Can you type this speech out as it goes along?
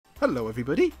Hello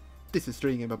everybody, this is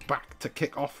StringGamer back to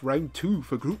kick off round 2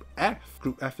 for Group F.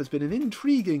 Group F has been an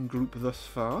intriguing group thus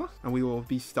far, and we will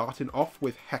be starting off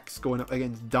with Hex going up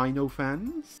against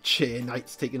Dinofanz,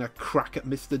 ChairKnights taking a crack at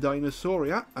Mr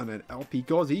Dinosauria, and then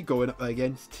LPGozzzi going up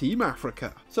against Team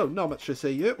Africa. So not much to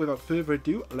say here, without further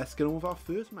ado, let's get on with our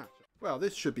first match. Well,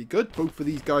 this should be good, both of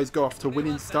these guys got off to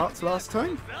winning starts last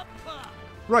time.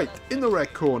 Right, in the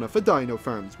red corner for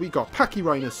Dinofanz, we got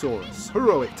Pachyrhinosaurus,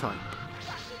 heroic type.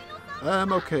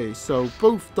 Okay, so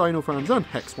both Dinofanz and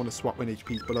Hex want to swap when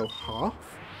HP's below half.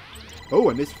 Oh,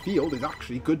 and this field is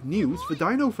actually good news for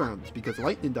Dinofanz, because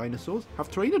lightning dinosaurs have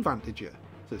terrain advantage here.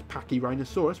 So this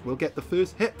Pachyrhinosaurus will get the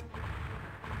first hit.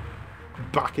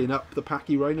 Backing up the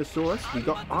Pachyrhinosaurus, we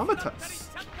got Armatus.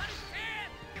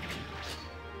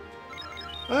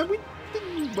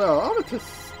 Well,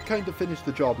 Armatus kind of finished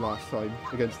the job last time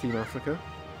against Team Africa.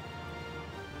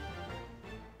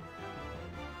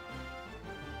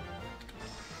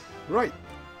 Right,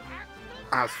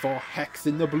 as for Hex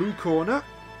in the blue corner,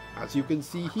 as you can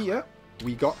see here,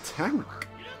 we got Tank.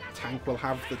 Tank will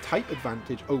have the type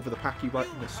advantage over the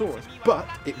Pachyrhinosaurus, but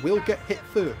it will get hit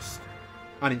first.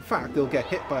 And in fact, it'll get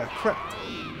hit by a crit.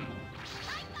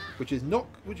 Which is not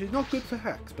good for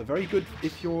Hex, but very good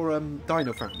if you're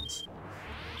Dinofanz.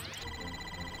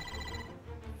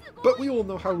 But we all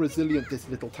know how resilient this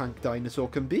little tank dinosaur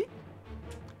can be,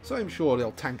 so I'm sure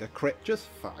he'll tank a crit just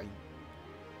fine.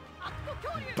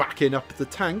 Backing up the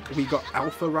tank, we got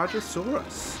Alpha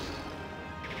Rajasaurus.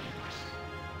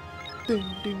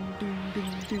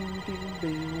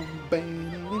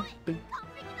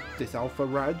 This Alpha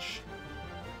Raj,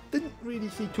 didn't really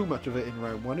see too much of it in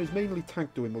round 1. It was mainly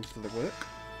tank doing most of the work.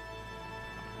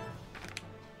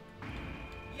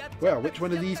 Well, which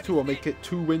one of these two will make it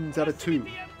 2 wins out of 2?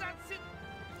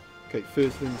 Okay,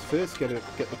 first things first, get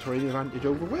the terrain advantage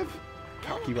over with.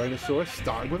 Pachyrhinosaurus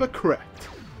starting with a crit.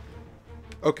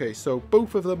 Okay, so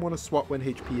both of them want to swap when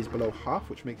HP is below half,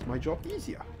 which makes my job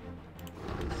easier.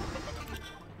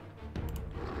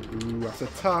 Ooh, that's a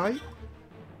tie.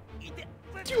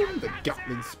 The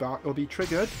Gatling Spark will be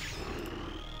triggered.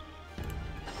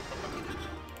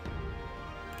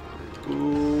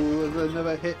 Ooh, there's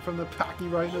another hit from the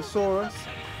Pachyrhinosaurus.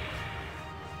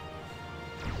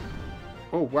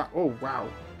 Oh wow, oh wow.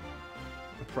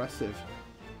 Impressive.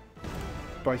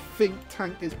 But I think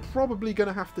Tank is probably going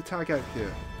to have to tag out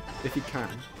here, if he can.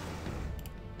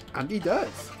 And he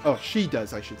does. Oh, she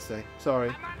does, I should say.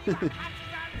 Sorry.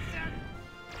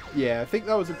 Yeah, I think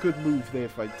that was a good move there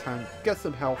by Tank. Get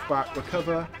some health back,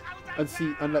 recover,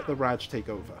 and let the Raj take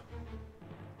over.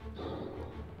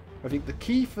 I think the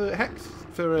key for Hex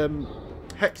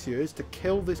here is to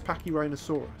kill this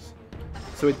Pachyrhinosaurus,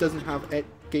 so it doesn't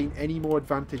gain any more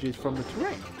advantages from the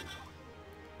terrain.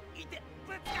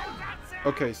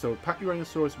 Okay, so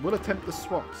Pachyrhinosaurus will attempt the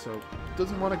swap, so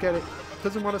doesn't want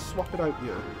to swap it out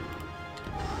here.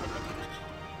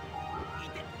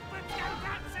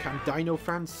 Can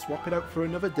Dinofanz swap it out for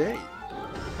another day?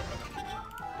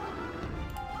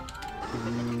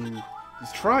 Ooh,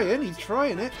 he's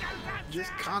trying it.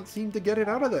 Just can't seem to get it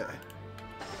out of there.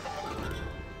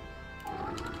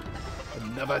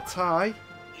 Another tie.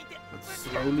 And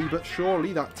slowly but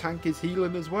surely that tank is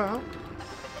healing as well.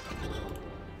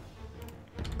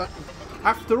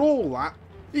 After all that,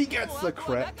 he gets the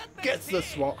crit, gets the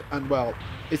swap, and well,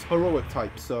 it's heroic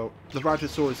type, so the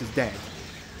Rajasaurus is dead.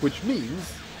 Which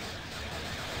means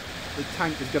the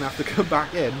tank is going to have to come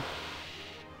back in.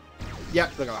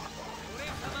 Yep, look at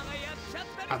that.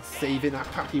 And saving that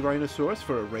Pachyrhinosaurus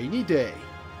for a rainy day.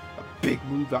 A big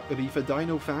move that could be for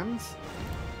Dinofanz.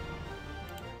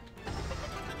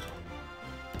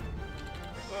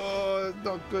 Oh,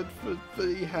 not good for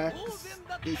the Hex.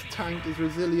 This tank is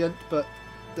resilient, but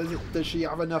does she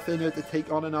have enough in her to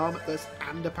take on an Armatus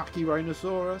and a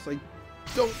Pachyrhinosaurus? I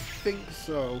don't think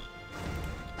so.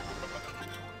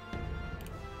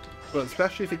 Well,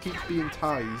 especially if it keeps being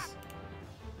ties.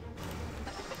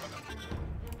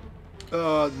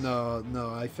 Oh,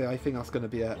 no, I think that's going to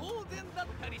be it.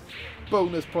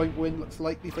 Bonus point win looks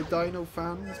likely for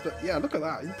Dinofanz, but yeah, look at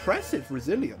that. Impressive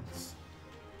resilience.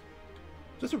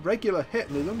 Just a regular hit,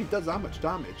 and it only does that much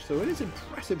damage, so it is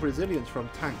impressive resilience from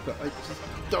Tank, but I just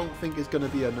don't think it's going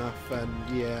to be enough,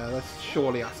 and yeah, that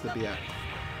surely has to be it.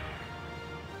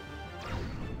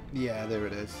 Yeah, there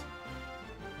it is.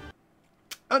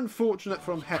 Unfortunate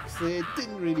from Hex there,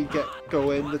 didn't really get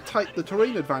going. The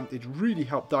terrain advantage really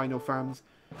helped Dinofanz,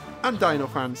 and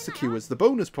Dinofanz secures the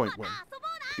bonus point win.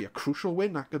 Could be a crucial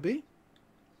win, that could be.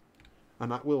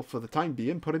 And that will, for the time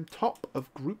being, put him top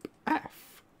of Group F.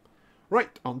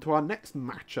 Right, on to our next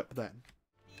matchup then.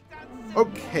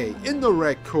 Okay, in the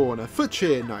red corner for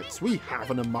ChairKnights, we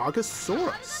have an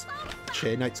Amargasaurus.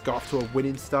 ChairKnights got off to a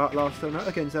winning start last time out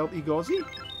against LPGozzzi.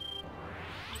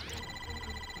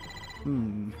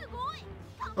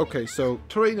 Okay, so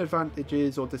terrain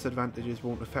advantages or disadvantages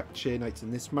won't affect ChairKnights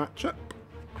in this matchup.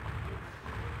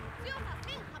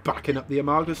 Backing up the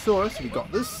Amargasaurus, we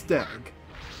got the Steg.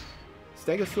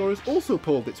 Stegosaurus also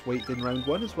pulled its weight in round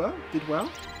 1 as well, did well.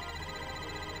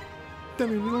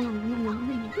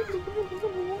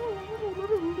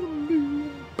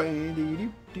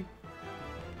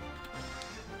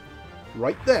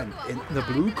 Right then, in the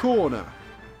blue corner,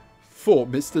 for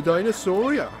Mr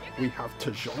Dinosauria, we have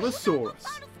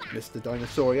Dinosaurus. Mr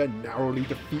Dinosauria narrowly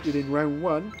defeated in round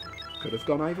 1. Could have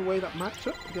gone either way that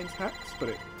matchup against Hex, but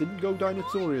it didn't go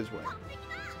Dinosauria's way.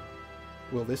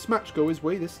 Will this match go his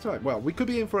way this time? Well, we could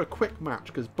be in for a quick match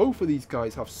because both of these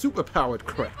guys have super-powered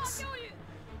crits.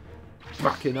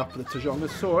 Backing up the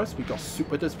Dinosaurus, we got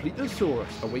Super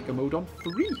Depletatosaurus, Awaken mode on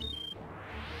 3.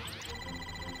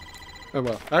 Oh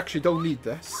well, I actually don't need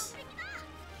this.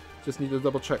 Just need to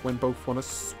double check when both want to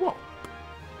swap.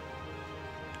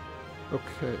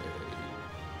 Okay.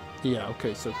 Yeah,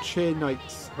 okay, so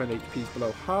ChairKnights when HP is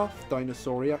below half,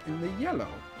 Dinosauria in the yellow.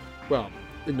 Well,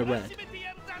 in the red.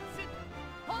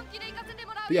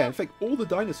 But yeah, in fact, all the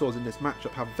dinosaurs in this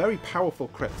matchup have very powerful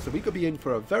crits, so we could be in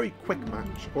for a very quick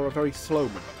match or a very slow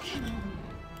match.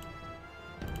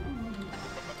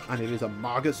 And it is a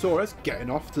Amargasaurus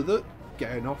getting off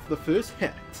the first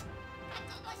hit.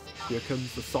 Here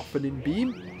comes the softening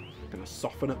beam. Gonna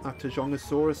soften up that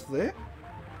Dinosaurus there.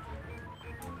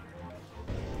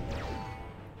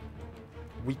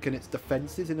 Weaken its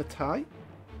defenses in a tie.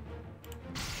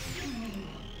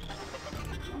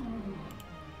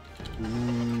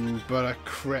 Ooh, but a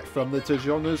crit from the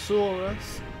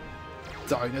Dinosaurus.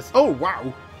 Oh,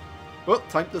 wow! Well,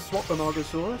 time to swap the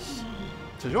Amargasaurus.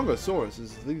 Dinosaurus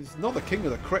he's not the king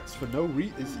of the crits for no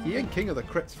reason. He ain't king of the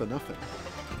crits for nothing.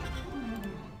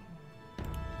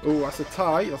 Oh, that's a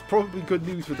tie. That's probably good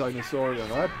news for Dinosauria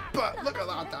there. But look at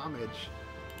that damage.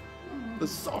 The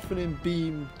softening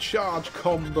beam, charge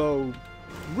combo,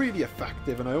 really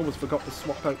effective, and I almost forgot to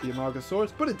swap out the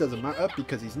Amargasaurus, but it doesn't matter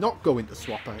because he's not going to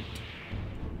swap out.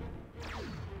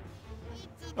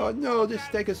 Oh no, this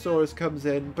Stegosaurus comes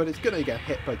in, but it's going to get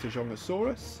hit by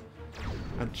Dinosaurus,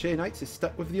 and ChairKnights is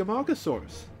stuck with the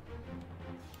Amargasaurus.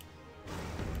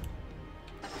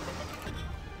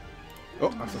 Oh,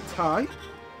 that's a tie.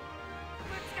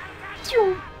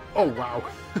 Oh wow.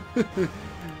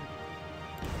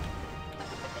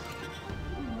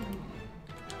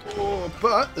 Oh,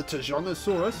 but the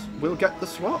Dinosaurus will get the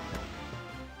swap.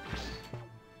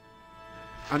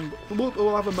 And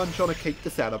we'll have a munch on a cake to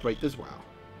celebrate as well.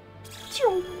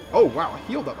 Oh wow, I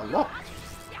healed up a lot.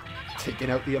 Taking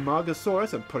out the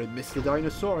Amargasaurus and putting Mr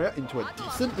Dinosauria into a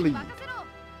decent lead.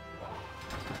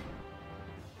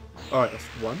 Alright, that's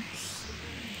once.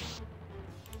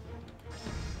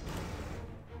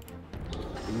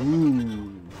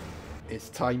 Ooh. It's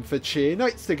time for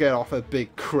ChairKnights to get off a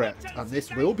big crit, and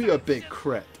this will be a big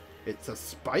crit. It's a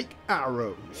Spike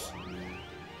Arrows.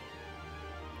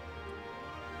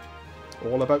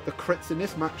 All about the crits in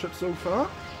this matchup so far.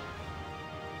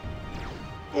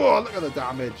 Oh, look at the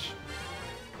damage.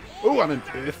 Oh, and an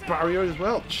Earth Barrier as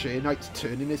well. ChairKnights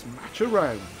turning this match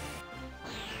around.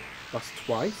 That's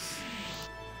twice.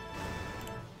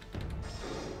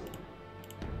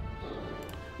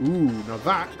 Ooh, now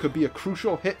that could be a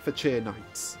crucial hit for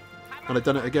ChairKnights. And I've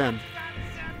done it again.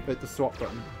 Hit the swap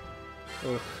button.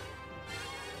 Ugh.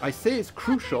 I say it's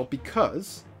crucial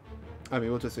because... I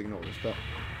mean, we'll just ignore this, but...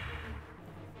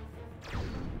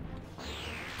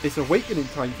 It's awakening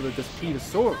time for the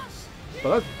Dinosaurus. But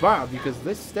that's bad because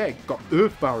this Steg got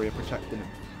Earth Barrier protecting him.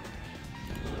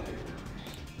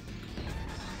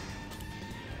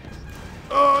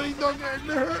 Oh, he's not getting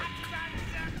hurt!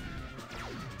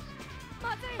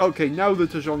 Okay, now the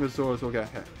Dinosaurus will get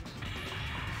hit.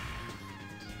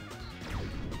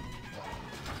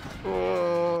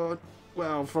 Oh,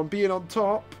 well, from being on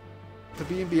top to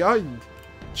being behind,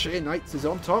 ChairKnights is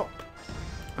on top.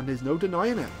 And there's no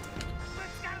denying it.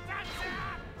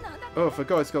 Oh, I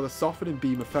forgot it's got a softening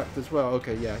beam effect as well.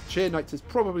 Okay, yeah, ChairKnights is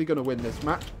probably going to win this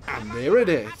match. And there it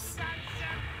is.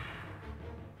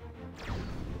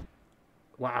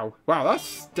 Wow. Wow, that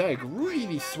Steg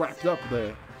really swept up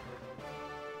there.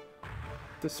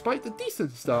 Despite the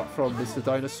decent start from Mr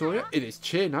Dinosauria, it is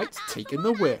ChairKnights taking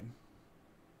the win.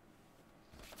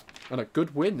 And a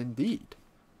good win indeed.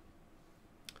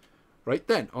 Right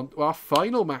then, on to our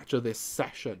final match of this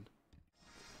session.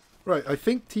 Right, I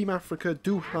think Team Africa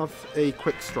do have a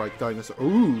quick strike dinosaur.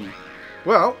 Ooh.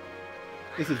 Well,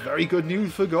 This is very good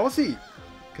news for Gozzzi.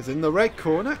 Because in the red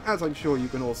corner, as I'm sure you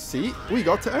can all see, we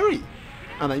got Terry.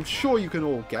 And I'm sure you can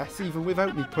all guess, even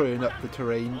without me putting up the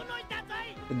terrain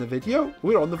in the video,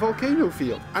 we're on the volcano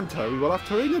field. And Terry will have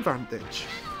terrain advantage.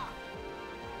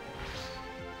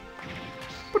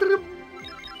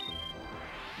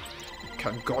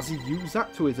 Can Gozzzi use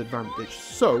that to his advantage?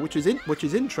 So, which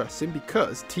is interesting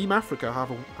because Team Africa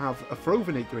have a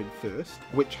Frovinator in first,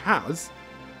 which has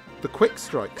the quick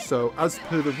strike. So, as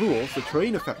per the rules, the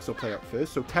terrain effects will play out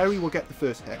first. So Terry will get the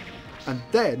first hit, and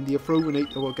then the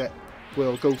Frovinator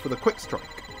will go for the quick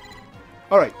strike.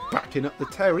 All right, backing up the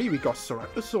Terry, we got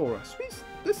Ceratosaurus.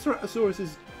 This Ceratosaurus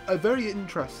is a very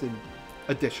interesting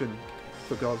addition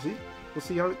for Gozzzi. We'll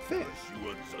see how it fares.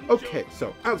 Okay,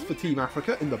 so as for Team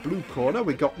Africa, in the blue corner,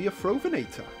 we got the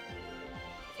Frovinator.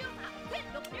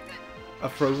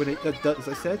 Frovinator, as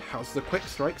I said, has the quick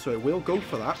strike, so it will go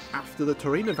for that after the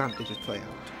terrain advantages play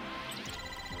out.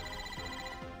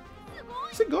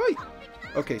 Sugoi!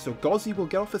 Okay, so Gozzzi will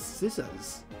get off a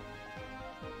scissors.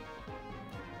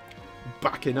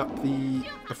 Backing up the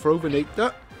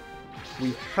Frovinator,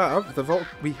 we have not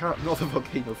the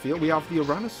volcano field, we have the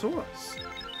Tyrannosaurus.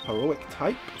 Heroic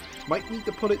type. Might need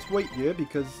to put its weight here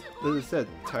because, as I said,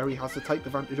 Terry has the type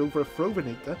advantage over a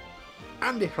Frovinator,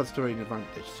 and it has terrain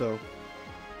advantage, so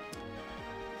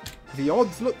the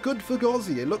odds look good for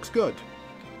Gozzzi. It looks good.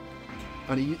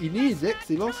 And he needs it because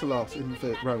he lost the last in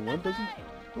round 1, doesn't he?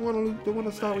 Don't want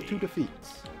to start with 2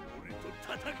 defeats.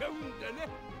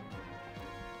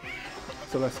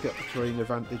 So let's get the terrain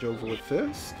advantage over with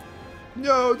first.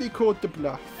 No, they caught the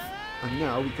bluff. And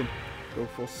now we can go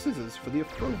for scissors for the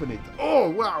Frovinator. Oh,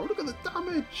 wow, look at the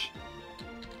damage.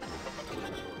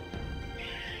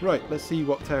 Right, let's see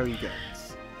what Terry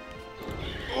gets.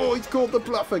 Oh, he's caught the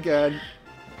bluff again.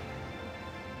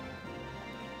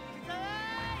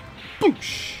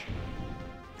 Boosh.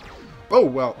 Oh,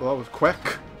 well, that was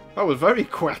quick. That was very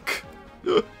quick.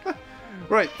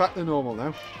 Right, back to normal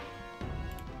now.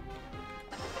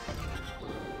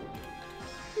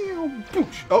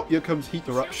 Boosh. Oh, here comes Heat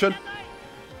Eruption.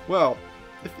 Well,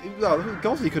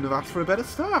 Gozzzi couldn't have asked for a better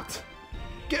start.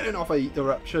 Getting off a Heat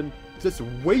Eruption, just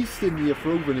wasting the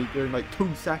Frovinator in like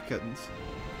 2 seconds.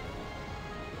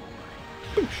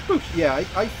 Boosh, boosh. Yeah,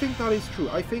 I think that is true.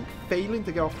 I think failing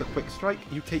to get off the quick strike,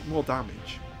 you take more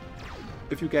damage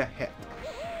if you get hit.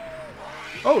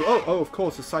 Oh, of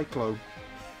course, a Cyclone.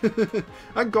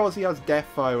 And Gozzzi has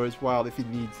Deathfire as well if he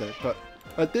needs it, but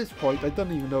at this point, I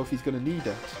don't even know if he's going to need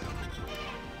it.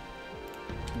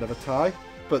 Another tie.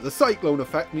 But the Cyclone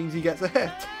effect means he gets a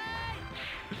hit.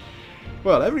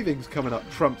 Well, everything's coming up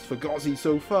trumps for Gozzzi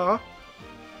so far.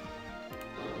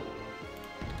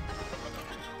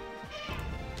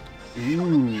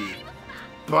 Ooh.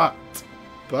 But,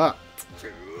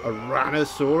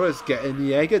 Tyrannosaurus getting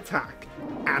the egg attack.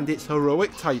 And it's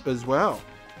heroic type as well.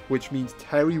 Which means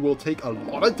Terry will take a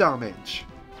lot of damage.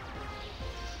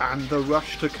 And the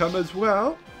rush to come as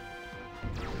well.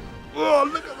 Oh,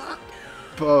 look at that.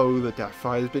 Oh, the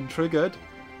Deathfire has been triggered.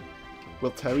 Will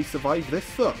Terry survive this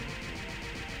though?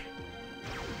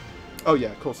 Oh yeah,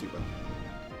 of course he will.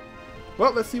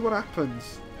 Well, let's see what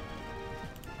happens.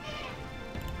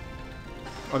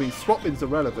 I mean, swapping's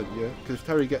irrelevant here, because if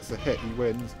Terry gets a hit, he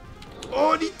wins.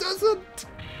 Oh, and he doesn't!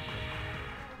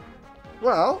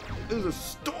 Well, it was a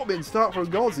storming start for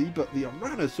Gozzzi, but the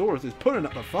Tyrannosaurus is putting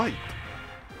up a fight.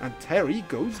 And Terry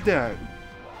goes down.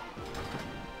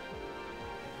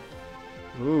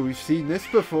 Oh, we've seen this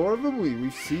before, haven't we?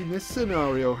 We've seen this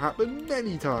scenario happen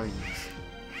many times.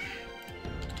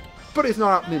 But it's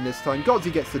not happening this time.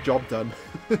 Gozzzi gets the job done.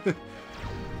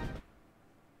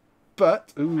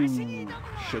 But, ooh,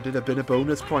 should it have been a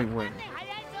bonus point win?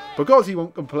 But Gozzzi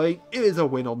won't complain. It is a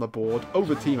win on the board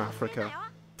over Team Africa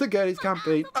to get his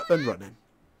campaign up and running.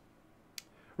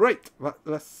 Right,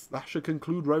 that should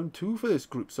conclude round 2 for this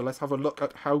group. So let's have a look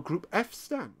at how Group F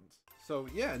stands. So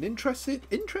yeah, an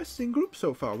interesting group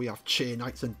so far. We have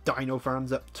ChairKnights and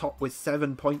Dinofanz up top with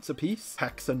 7 points apiece.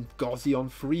 Hex and Gozzzi on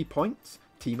 3 points.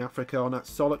 Team Africa on a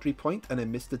solitary point, and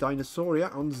then Mr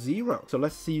Dinosauria on 0. So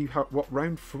let's see what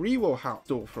round 3 will have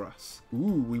store for us.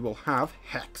 Ooh, we will have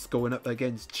Hex going up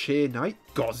against ChairKnight,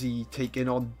 Gozzzi taking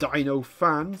on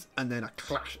Dinofanz, and then a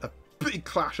big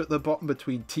clash at the bottom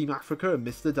between Team Africa and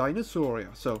Mr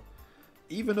Dinosauria. So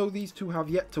even though these two have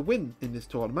yet to win in this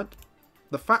tournament,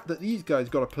 the fact that these guys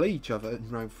got to play each other in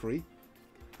round 3,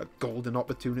 a golden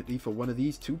opportunity for one of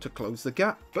these two to close the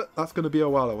gap. But that's going to be a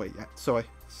while away yet.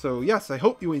 So yes, I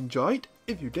hope you enjoyed.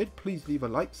 If you did, please leave a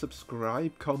like,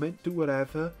 subscribe, comment, do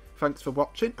whatever. Thanks for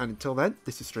watching, and until then,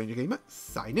 this is Stranger Gamer,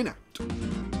 signing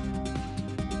out.